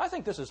church. I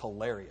think this is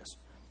hilarious.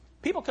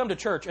 People come to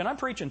church, and I'm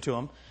preaching to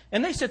them,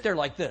 and they sit there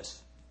like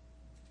this.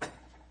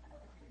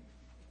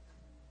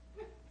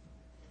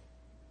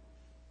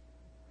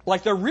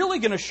 Like they're really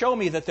going to show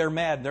me that they're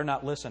mad and they're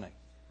not listening.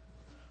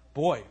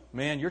 Boy,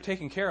 man, you're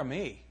taking care of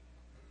me.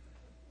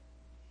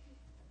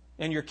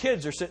 And your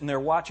kids are sitting there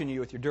watching you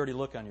with your dirty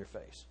look on your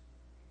face.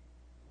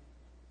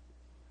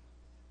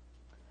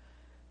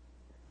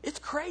 It's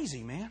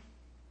crazy, man.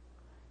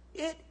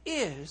 It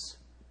is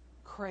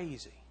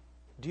crazy.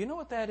 Do you know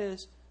what that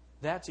is?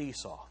 That's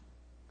Esau.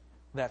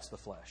 That's the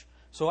flesh.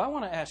 So I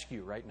want to ask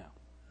you right now,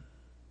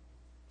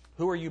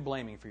 who are you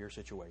blaming for your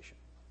situation?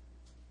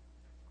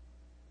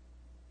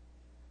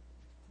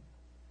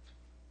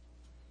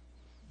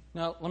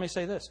 Now, let me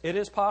say this. It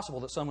is possible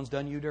that someone's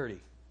done you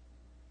dirty.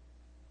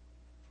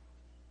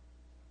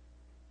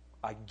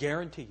 I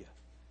guarantee you.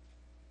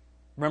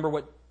 Remember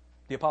what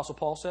the Apostle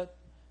Paul said?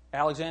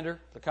 Alexander,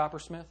 the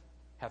coppersmith,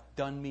 hath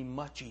done me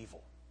much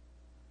evil.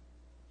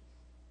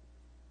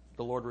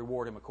 The Lord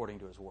reward him according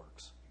to his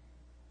works.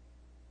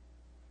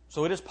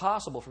 So it is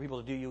possible for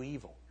people to do you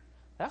evil.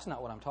 That's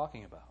not what I'm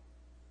talking about.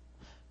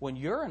 When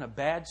you're in a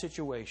bad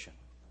situation,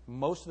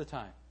 most of the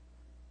time,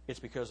 it's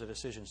because of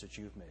decisions that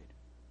you've made.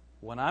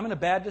 When I'm in a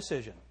bad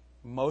decision,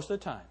 most of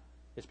the time,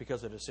 it's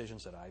because of the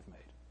decisions that I've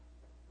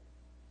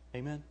made.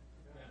 Amen?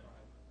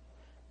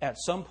 At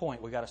some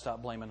point, we've got to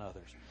stop blaming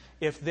others.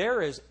 If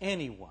there is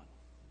anyone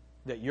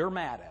that you're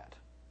mad at,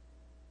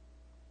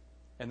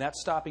 and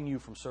that's stopping you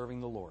from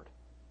serving the Lord,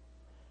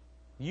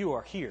 you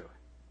are here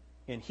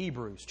in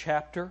Hebrews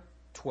chapter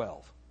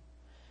 12.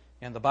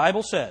 And the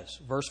Bible says,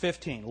 verse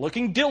 15,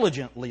 looking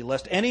diligently,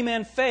 lest any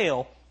man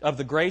fail of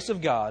the grace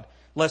of God,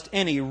 lest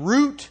any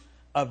root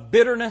of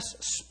bitterness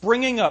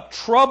springing up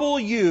trouble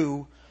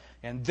you,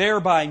 and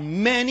thereby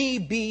many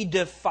be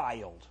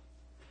defiled.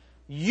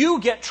 You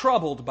get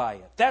troubled by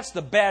it. That's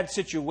the bad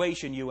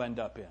situation you end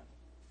up in.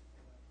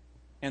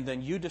 And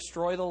then you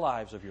destroy the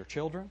lives of your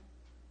children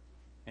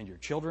and your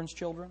children's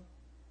children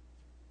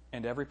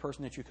and every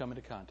person that you come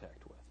into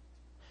contact with.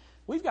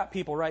 We've got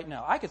people right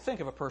now. I could think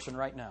of a person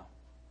right now.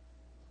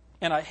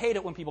 And I hate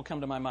it when people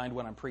come to my mind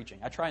when I'm preaching.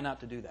 I try not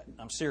to do that.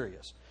 I'm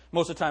serious.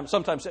 Most of the time,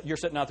 sometimes you're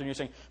sitting out there and you're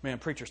saying, man,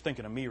 preacher's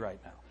thinking of me right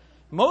now.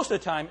 Most of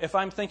the time, if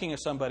I'm thinking of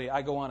somebody,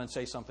 I go on and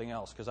say something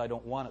else because I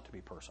don't want it to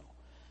be personal.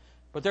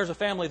 But there's a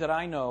family that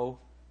I know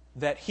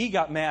that he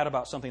got mad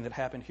about something that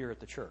happened here at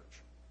the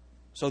church.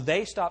 So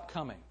they stopped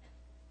coming.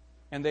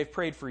 And they've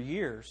prayed for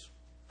years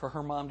for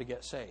her mom to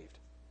get saved.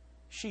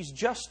 She's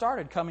just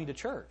started coming to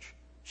church.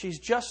 She's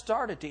just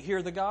started to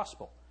hear the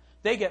gospel.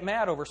 They get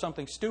mad over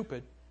something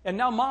stupid, and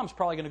now mom's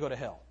probably going to go to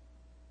hell.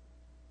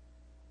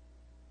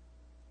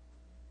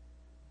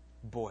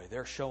 Boy,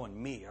 they're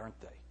showing me, aren't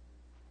they?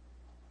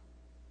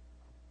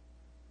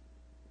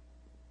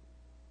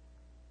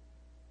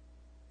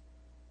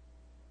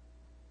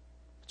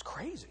 It's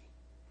crazy.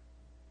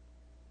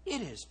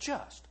 It is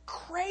just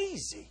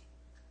crazy.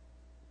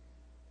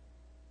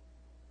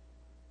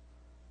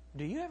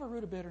 Do you have a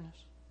root of bitterness?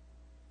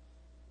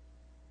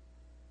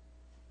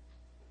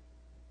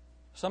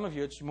 Some of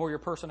you, it's more your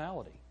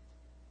personality.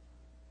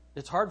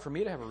 It's hard for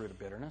me to have a root of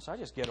bitterness. I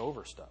just get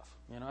over stuff.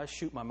 I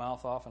shoot my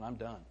mouth off and I'm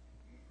done.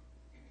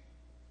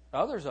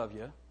 Others of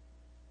you,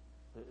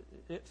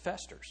 it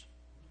festers.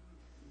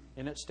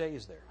 And it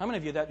stays there. How many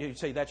of you that you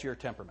say that's your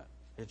temperament?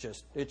 It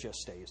just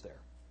stays there.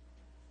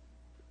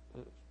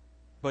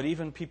 But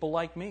even people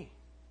like me,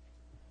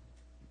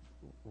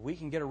 we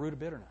can get a root of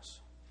bitterness.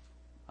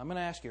 I'm going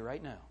to ask you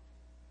right now,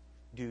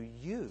 do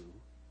you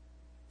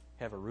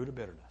have a root of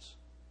bitterness?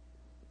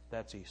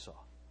 That's Esau.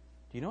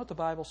 Do you know what the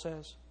Bible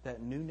says? That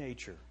new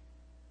nature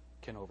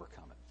can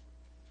overcome it.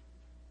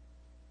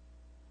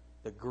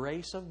 The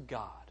grace of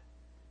God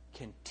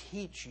can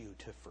teach you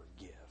to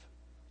forgive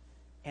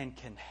and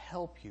can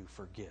help you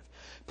forgive.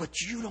 But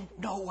you don't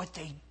know what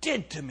they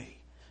did to me.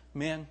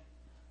 Men,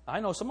 I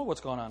know some of what's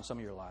going on in some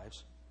of your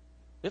lives.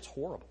 It's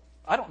horrible.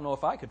 I don't know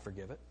if I could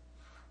forgive it.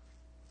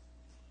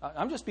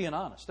 I'm just being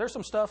honest. There's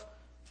some stuff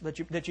that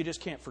you just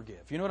can't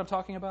forgive. You know what I'm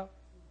talking about?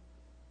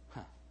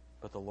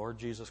 But the Lord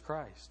Jesus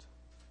Christ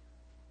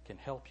can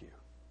help you.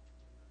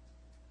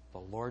 The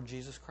Lord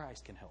Jesus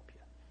Christ can help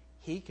you.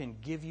 He can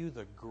give you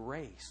the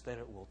grace that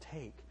it will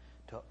take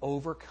to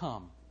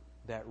overcome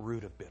that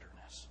root of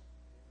bitterness.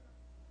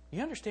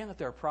 You understand that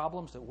there are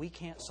problems that we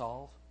can't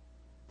solve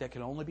that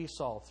can only be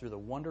solved through the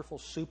wonderful,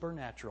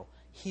 supernatural,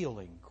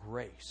 healing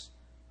grace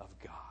of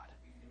God.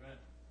 Amen.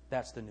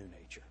 That's the new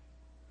nature.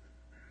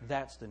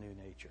 That's the new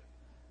nature.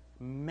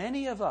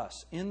 Many of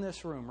us in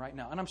this room right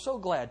now, and I'm so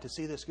glad to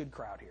see this good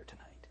crowd here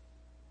tonight.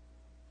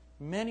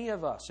 Many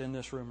of us in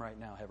this room right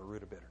now have a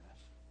root of bitterness.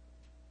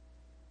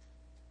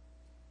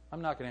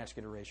 I'm not going to ask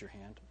you to raise your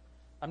hand.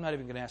 I'm not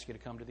even going to ask you to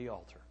come to the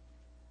altar.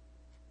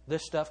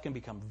 This stuff can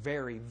become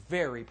very,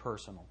 very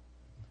personal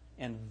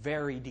and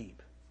very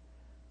deep.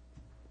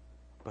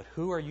 But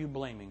who are you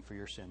blaming for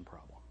your sin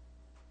problem?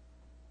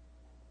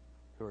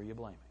 Who are you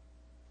blaming?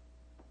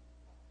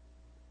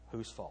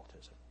 Whose fault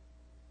is it?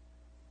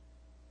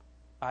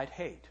 I'd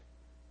hate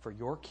for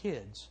your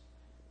kids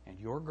and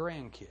your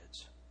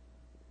grandkids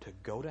to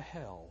go to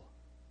hell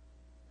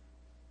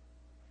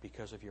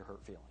because of your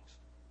hurt feelings.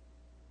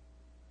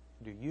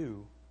 Do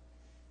you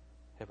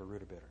have a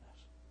root of bitterness?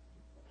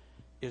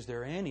 Is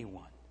there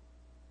anyone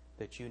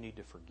that you need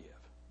to forgive?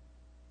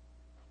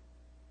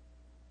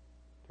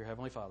 Dear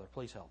Heavenly Father,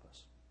 please help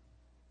us.